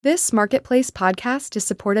This Marketplace podcast is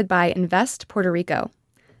supported by Invest Puerto Rico.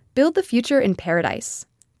 Build the future in paradise.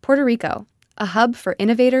 Puerto Rico, a hub for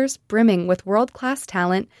innovators brimming with world-class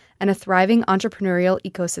talent and a thriving entrepreneurial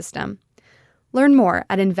ecosystem. Learn more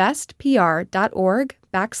at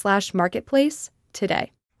investpr.org/marketplace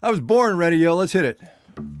today. I was born ready, yo. Let's hit it.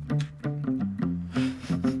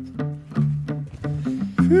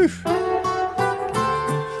 Whew.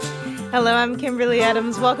 Hello, I'm Kimberly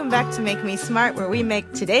Adams. Welcome back to Make Me Smart, where we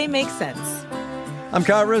make today make sense. I'm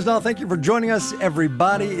Kyle Risnall. Thank you for joining us,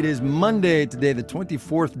 everybody. It is Monday today, the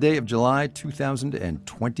 24th day of July,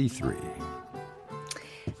 2023.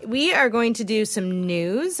 We are going to do some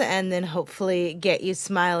news and then hopefully get you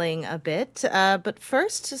smiling a bit. But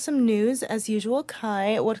first, some news as usual.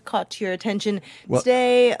 Kai, what caught your attention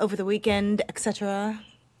today, over the weekend, etc.?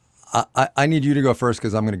 I need you to go first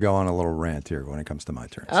because I'm going to go on a little rant here when it comes to my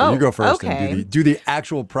turn. So you go first and do the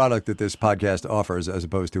actual product that this podcast offers as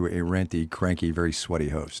opposed to a ranty, cranky, very sweaty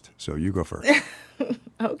host. So you go first.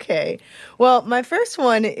 Okay. Well, my first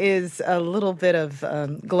one is a little bit of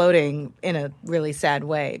gloating in a really sad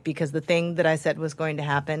way because the thing that I said was going to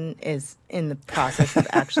happen is in the process of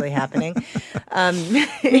actually happening.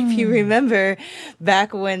 If you remember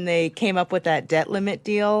back when they came up with that debt limit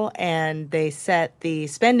deal and they set the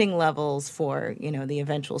spending levels for, the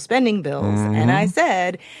eventual spending bills. And I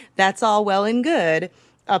said, that's all well and good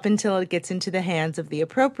up until it gets into the hands of the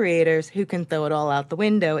appropriators who can throw it all out the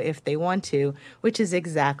window if they want to, which is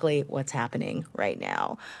exactly what's happening right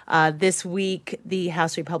now. This week, the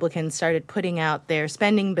House Republicans started putting out their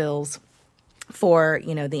spending bills for,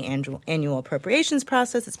 the annual appropriations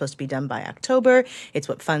process. It's supposed to be done by October. It's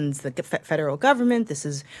what funds the federal government. This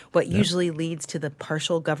is what usually leads to the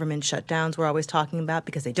partial government shutdowns we're always talking about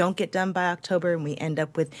because they don't get done by October and we end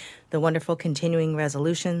up with the wonderful continuing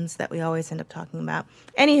resolutions that we always end up talking about.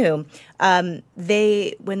 Anywho,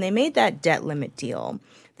 when they made that debt limit deal,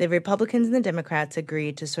 the Republicans and the Democrats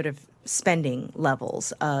agreed to sort of spending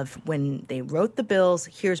levels of when they wrote the bills,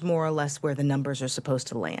 here's more or less where the numbers are supposed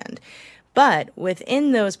to land. But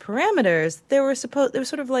within those parameters, there was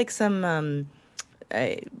sort of like some,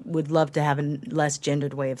 I would love to have a less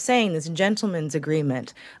gendered way of saying this, gentleman's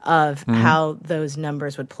agreement of how those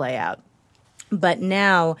numbers would play out. But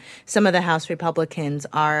now some of the House Republicans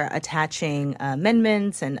are attaching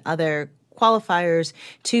amendments and other qualifiers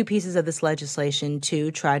to pieces of this legislation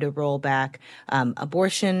to try to roll back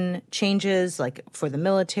abortion changes like for the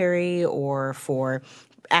military or for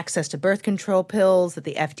access to birth control pills that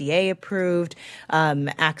the FDA approved,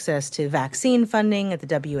 access to vaccine funding at the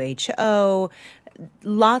WHO,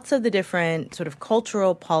 lots of the different sort of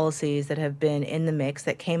cultural policies that have been in the mix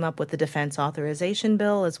that came up with the defense authorization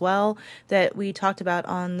bill as well that we talked about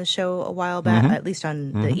on the show a while back, at least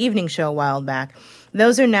on the evening show a while back.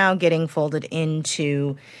 Those are now getting folded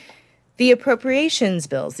into the appropriations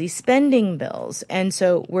bills, these spending bills. And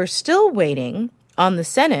so we're still waiting on the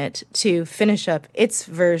Senate to finish up its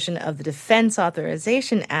version of the Defense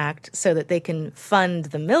Authorization Act so that they can fund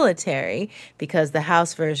the military because the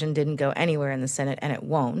House version didn't go anywhere in the Senate and it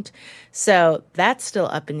won't. So that's still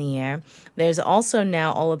up in the air. There's also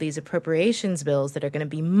now all of these appropriations bills that are going to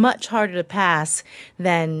be much harder to pass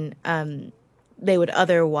than they would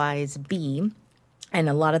otherwise be. And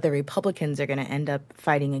a lot of the Republicans are going to end up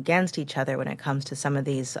fighting against each other when it comes to some of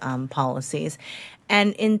these policies.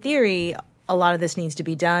 And in theory, a lot of this needs to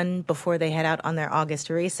be done before they head out on their August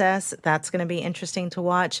recess. That's going to be interesting to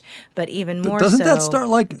watch. But even more doesn't that start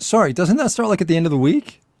like at the end of the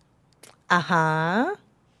week? Uh-huh.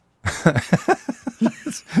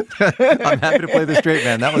 I'm happy to play the straight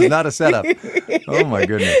man. That was not a setup. Oh, my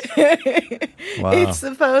goodness. Wow. It's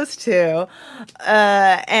supposed to.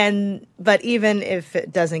 But even if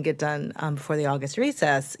it doesn't get done before the August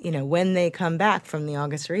recess, when they come back from the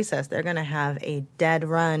August recess, they're going to have a dead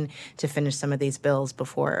run to finish some of these bills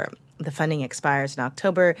before the funding expires in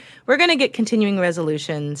October. We're going to get continuing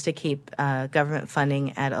resolutions to keep government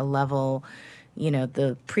funding at a level,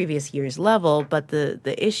 the previous year's level. But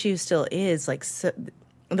the issue still is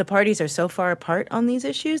the parties are so far apart on these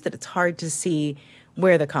issues that it's hard to see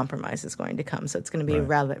where the compromise is going to come. So it's going to be a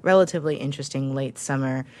relatively interesting late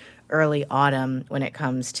summer, early autumn when it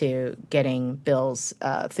comes to getting bills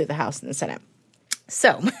through the House and the Senate.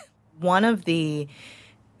 So one of the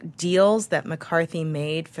deals that McCarthy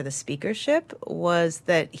made for the speakership was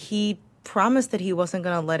that he promised that he wasn't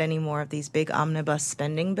going to let any more of these big omnibus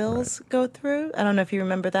spending bills go through. I don't know if you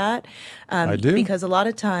remember that. I do. Because a lot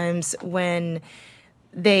of times when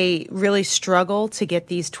they really struggle to get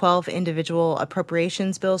these 12 individual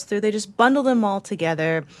appropriations bills through. They just bundle them all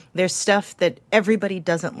together. There's stuff that everybody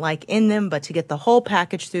doesn't like in them, but to get the whole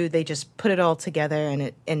package through, they just put it all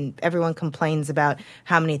together, and everyone complains about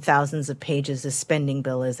how many thousands of pages this spending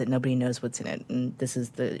bill is that nobody knows what's in it. And this is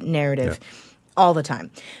the narrative all the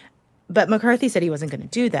time. But McCarthy said he wasn't going to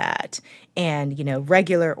do that, and,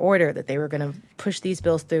 regular order, that they were going to push these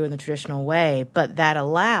bills through in the traditional way. But that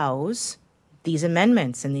allows these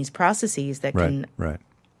amendments and these processes that can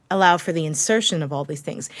allow for the insertion of all these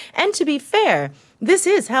things. And to be fair, this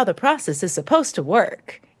is how the process is supposed to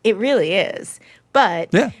work. It really is.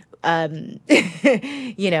 But, in this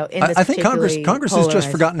I think Congress has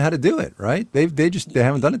just forgotten how to do it, right? They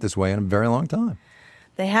haven't done it this way in a very long time.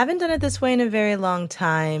 They haven't done it this way in a very long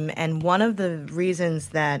time. And one of the reasons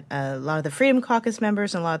that a lot of the Freedom Caucus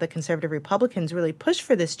members and a lot of the conservative Republicans really pushed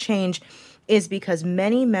for this change is because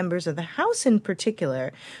many members of the House in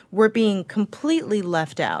particular were being completely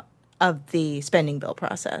left out of the spending bill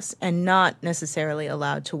process and not necessarily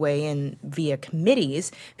allowed to weigh in via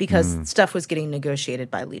committees because stuff was getting negotiated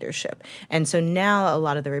by leadership. And so now a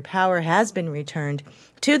lot of the power has been returned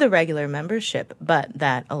to the regular membership, but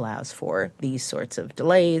that allows for these sorts of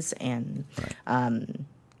delays and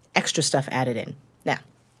extra stuff added in. Now,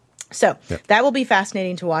 so that will be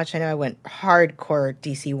fascinating to watch. I know I went hardcore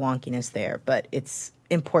DC wonkiness there, but it's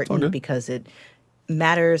important because it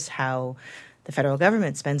matters how the federal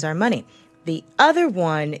government spends our money. The other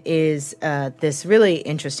one is this really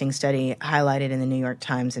interesting study highlighted in the New York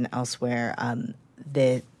Times and elsewhere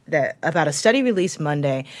about a study released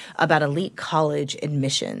Monday about elite college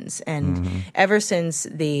admissions. And ever since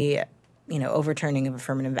the overturning of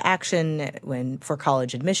affirmative action for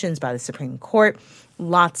college admissions by the Supreme Court,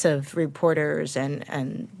 lots of reporters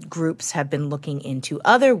and groups have been looking into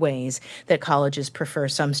other ways that colleges prefer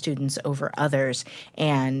some students over others,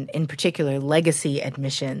 and in particular legacy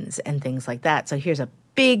admissions and things like that. So here's a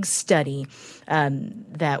big study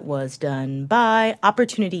that was done by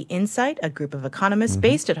Opportunity Insight, a group of economists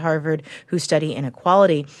based at Harvard who study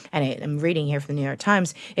inequality. And I'm reading here from the New York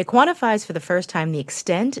Times. It quantifies for the first time the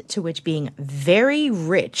extent to which being very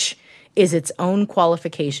rich is its own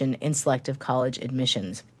qualification in selective college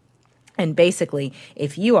admissions. And basically,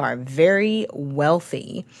 if you are very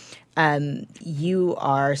wealthy, you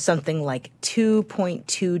are something like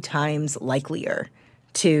 2.2 times likelier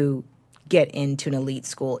to get into an elite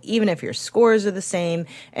school, even if your scores are the same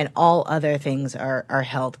and all other things are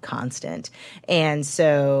held constant. And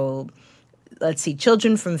so, let's see,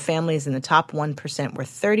 children from families in the top 1% were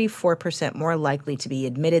 34% more likely to be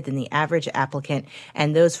admitted than the average applicant,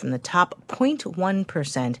 and those from the top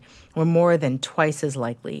 0.1% were more than twice as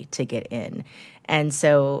likely to get in. And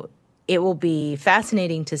so it will be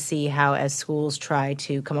fascinating to see how, as schools try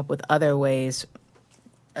to come up with other ways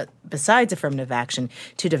besides affirmative action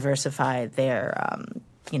to diversify their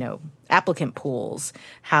applicant pools,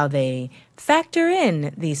 how they factor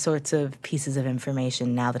in these sorts of pieces of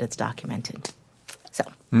information now that it's documented. So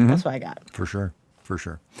that's what I got. For sure.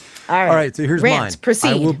 All right. So here's Rant, mine.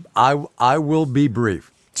 Proceed. I will be brief.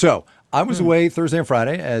 So I was away Thursday and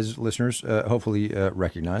Friday, as listeners hopefully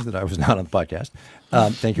recognize that I was not on the podcast.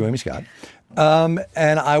 Thank you, Amy Scott.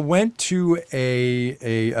 And I went to a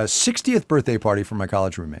 60th birthday party for my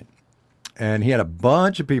college roommate. And he had a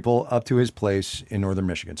bunch of people up to his place in northern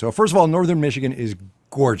Michigan. So first of all, northern Michigan is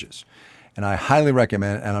gorgeous. And I highly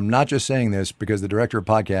recommend it. And I'm not just saying this because the director of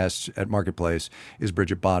podcasts at Marketplace is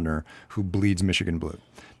Bridget Bodner, who bleeds Michigan blue.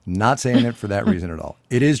 Not saying it for that reason at all.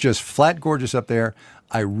 It is just flat gorgeous up there.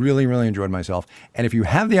 I really, really enjoyed myself. And if you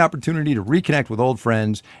have the opportunity to reconnect with old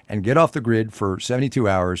friends and get off the grid for 72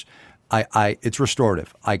 hours, it's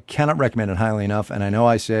restorative. I cannot recommend it highly enough. And I know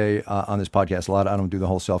I say on this podcast a lot, I don't do the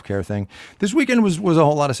whole self-care thing. This weekend was a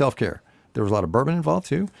whole lot of self-care. There was a lot of bourbon involved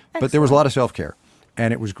too, but there was a lot of self-care,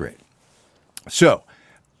 and it was great. So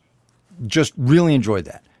just really enjoyed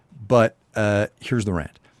that. But here's the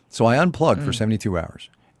rant. So I unplugged for 72 hours,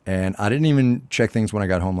 and I didn't even check things when I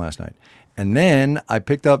got home last night. And then I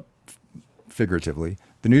picked up, figuratively,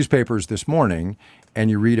 the newspapers this morning, and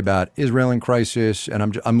you read about Israel in crisis,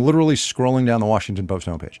 and I'm literally scrolling down the Washington Post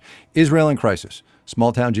homepage. Israel in crisis.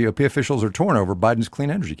 Small-town GOP officials are torn over Biden's clean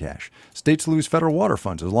energy cash. States lose federal water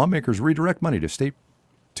funds as lawmakers redirect money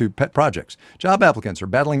to pet projects. Job applicants are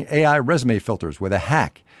battling AI resume filters with a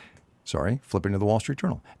hack. Flipping to the Wall Street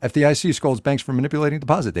Journal. FDIC scolds banks for manipulating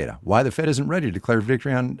deposit data. Why the Fed isn't ready to declare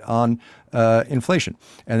victory on inflation.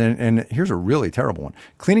 And here's a really terrible one.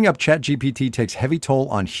 Cleaning up ChatGPT takes heavy toll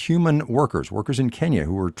on human workers in Kenya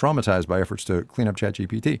who were traumatized by efforts to clean up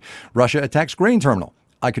ChatGPT. Russia attacks grain terminal.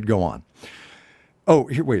 I could go on.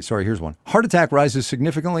 Here's one. Heart attack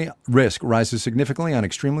risk rises significantly on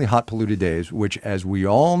extremely hot, polluted days, which, as we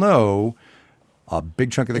all know, a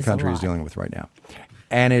big chunk of the country is dealing with right now.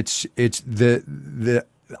 And it's the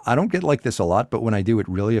I don't get like this a lot, but when I do, it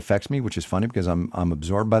really affects me, which is funny because I'm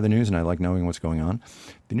absorbed by the news and I like knowing what's going on.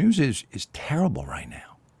 The news is terrible right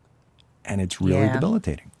now, and it's really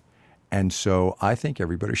debilitating. And so I think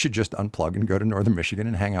everybody should just unplug and go to Northern Michigan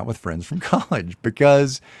and hang out with friends from college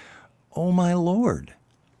because, oh my Lord,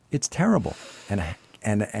 it's terrible, and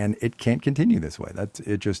it can't continue this way.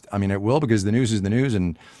 It will, because the news is the news,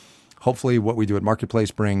 and hopefully what we do at Marketplace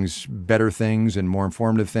brings better things and more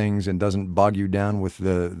informative things and doesn't bog you down with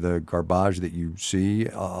the garbage that you see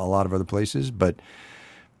a lot of other places. But,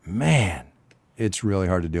 man, it's really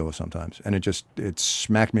hard to deal with sometimes. And it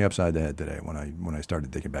smacked me upside the head today when I started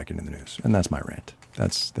digging back into the news. And that's my rant.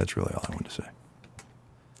 That's really all I wanted to say.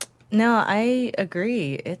 No, I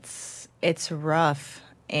agree. It's rough.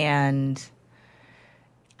 And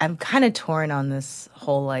I'm kind of torn on this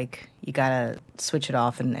whole, you got to switch it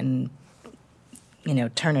off and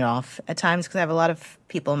turn it off at times, because I have a lot of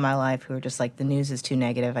people in my life who are just like, the news is too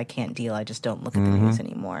negative. I can't deal. I just don't look at the news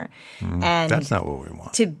anymore. Mm-hmm. And that's not what we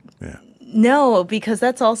want. No, because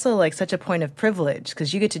that's also such a point of privilege,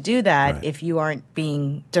 because you get to do that if you aren't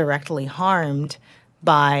being directly harmed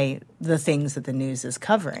by the things that the news is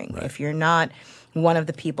covering. Right. If you're not one of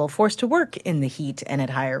the people forced to work in the heat and at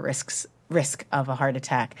higher risk of a heart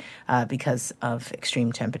attack because of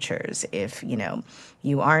extreme temperatures, if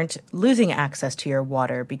you aren't losing access to your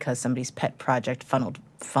water because somebody's pet project funneled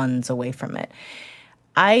funds away from it.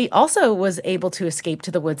 I also was able to escape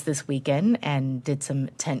to the woods this weekend and did some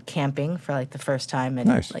tent camping for the first time in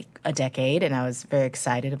a decade, and I was very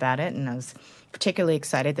excited about it. And I was particularly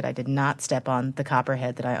excited that I did not step on the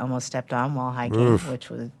copperhead that I almost stepped on while hiking, which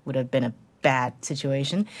would have been a bad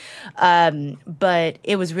situation. But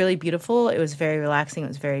it was really beautiful. It was very relaxing. It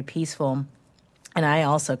was very peaceful. And I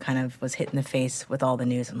also kind of was hit in the face with all the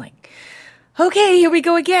news. I'm like, okay, here we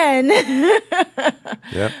go again.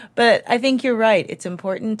 Yep. But I think you're right. It's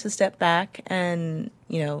important to step back and,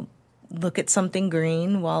 look at something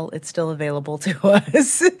green while it's still available to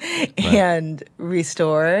us and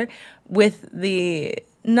restore, with the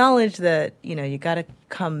knowledge that, you got to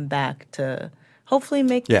come back to hopefully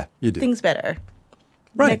make things better.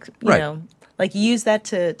 Right. Use that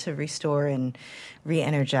to restore and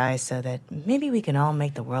re-energize so that maybe we can all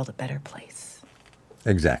make the world a better place.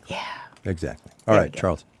 Exactly. Yeah. Exactly. All right,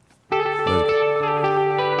 Charles.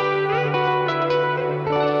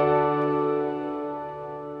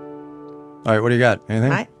 All right, what do you got?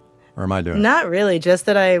 Anything? Or am I doing it? Not really, just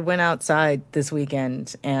that I went outside this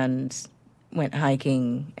weekend and went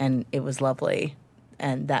hiking, and it was lovely,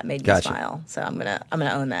 and that made me smile. So I'm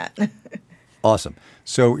gonna own that. Awesome.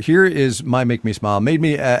 So here is my Make Me Smile. Made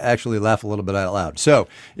me actually laugh a little bit out loud. So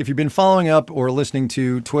if you've been following up or listening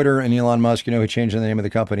to Twitter and Elon Musk, he changed the name of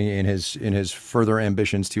the company in his further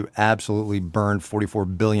ambitions to absolutely burn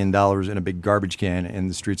 $44 billion in a big garbage can in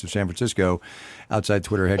the streets of San Francisco outside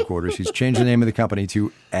Twitter headquarters. He's changed the name of the company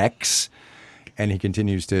to X, and he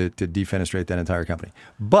continues to defenestrate that entire company.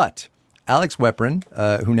 But Alex Weprin,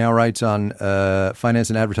 who now writes on finance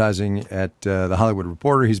and advertising at The Hollywood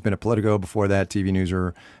Reporter. He's been at Politico before that, TV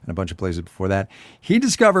Newser, and a bunch of places before that. He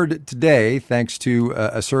discovered today, thanks to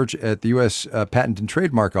a search at the U.S. Patent and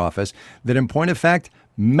Trademark Office, that in point of fact,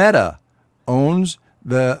 Meta owns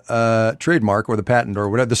the trademark or the patent or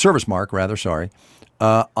whatever, the service mark, rather,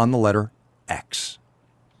 on the letter X.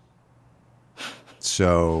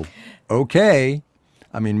 So, okay.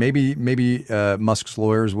 I mean, maybe Musk's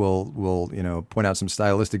lawyers will point out some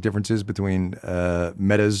stylistic differences between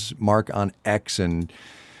Meta's mark on X and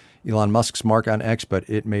Elon Musk's mark on X, but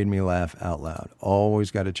it made me laugh out loud.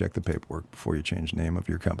 Always got to check the paperwork before you change the name of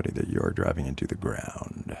your company that you are driving into the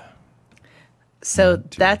ground. So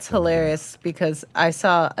that's hilarious, because I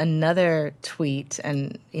saw another tweet,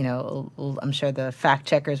 and I'm sure the fact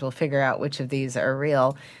checkers will figure out which of these are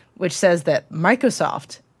real, which says that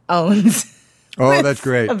Microsoft owns. Oh, that's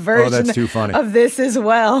great. A version that's too funny. Of this as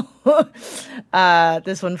well.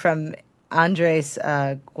 This one from Andres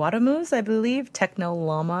Guadamuz, I believe,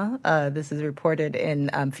 Technolama. This is reported in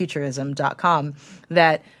futurism.com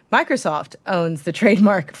that Microsoft owns the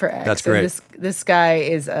trademark for X. That's great. And this guy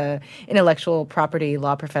is an intellectual property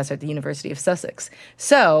law professor at the University of Sussex.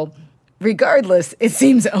 So, regardless, it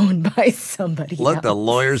seems owned by somebody else. Let the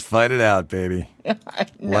lawyers fight it out, baby.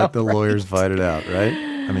 Let the lawyers fight it out, right?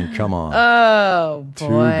 I mean, come on. Oh, boy. Too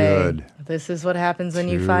good. This is what happens when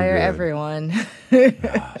you fire everyone. Oh,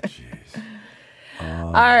 jeez.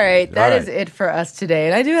 All right, that is it for us today.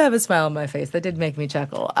 And I do have a smile on my face. That did make me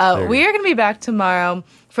chuckle. We are going to be back tomorrow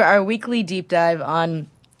for our weekly deep dive on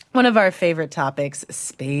one of our favorite topics,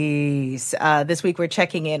 space. This week, we're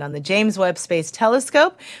checking in on the James Webb Space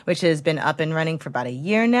Telescope, which has been up and running for about a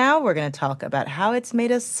year now. We're going to talk about how it's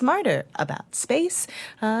made us smarter about space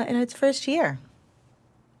in its first year.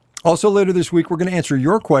 Also later this week, we're going to answer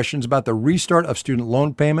your questions about the restart of student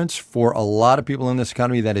loan payments. For a lot of people in this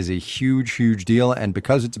economy, that is a huge, huge deal. And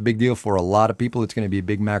because it's a big deal for a lot of people, it's going to be a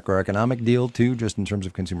big macroeconomic deal, too, just in terms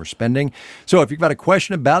of consumer spending. So if you've got a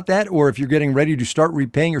question about that, or if you're getting ready to start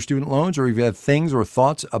repaying your student loans, or if you have things or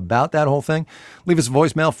thoughts about that whole thing, leave us a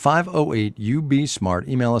voicemail, 508-UB-SMART.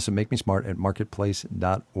 Email us at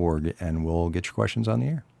makemesmart@marketplace.org, and we'll get your questions on the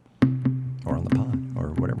air or on the pod or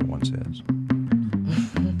whatever one says.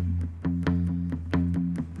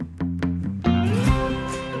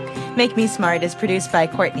 Make Me Smart is produced by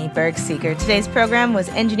Courtney Bergseeker. Today's program was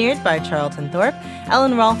engineered by Charlton Thorpe.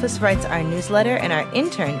 Ellen Rolfes writes our newsletter, and our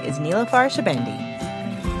intern is Nilofar Shabendi.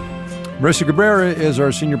 Marissa Cabrera is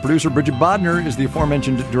our senior producer. Bridget Bodner is the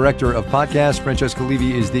aforementioned director of podcasts. Francesca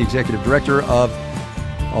Levy is the executive director of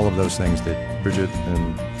all of those things that Bridget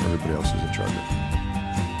and everybody else is in charge of.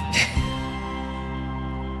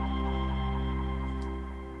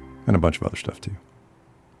 And a bunch of other stuff, too.